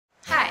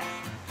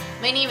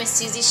My name is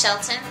Suzi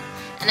Shelton,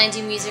 and I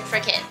do music for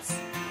kids.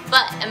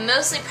 But I'm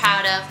mostly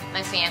proud of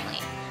my family.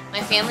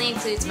 My family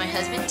includes my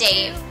husband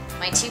Dave,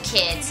 my 2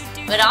 kids,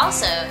 but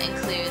also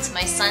includes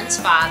my son's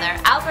father,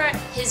 Albert,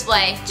 his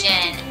wife,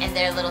 Jen, and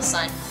their little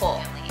son,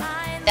 Cole.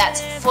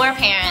 That's 4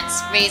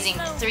 parents raising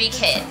 3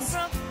 kids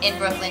in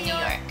Brooklyn, New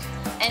York.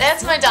 And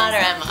that's my daughter,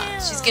 Emma.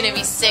 She's going to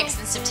be 6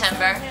 in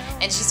September,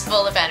 and she's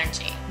full of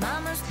energy.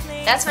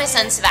 That's my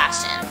son,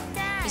 Sebastian.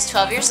 He's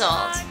 12 years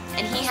old,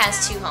 and he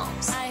has 2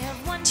 homes.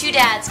 2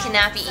 dads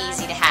cannot be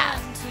easy to have,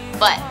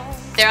 but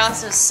they're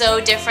also so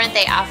different.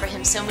 They offer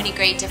him so many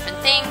great different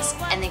things,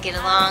 and they get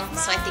along,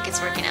 so I think it's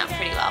working out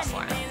pretty well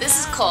for him. This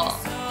is Cole.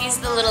 He's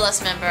the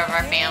littlest member of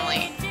our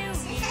family.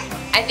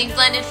 I think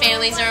blended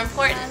families are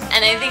important,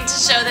 and I think to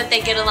show that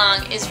they get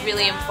along is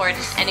really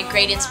important and a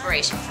great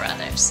inspiration for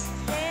others.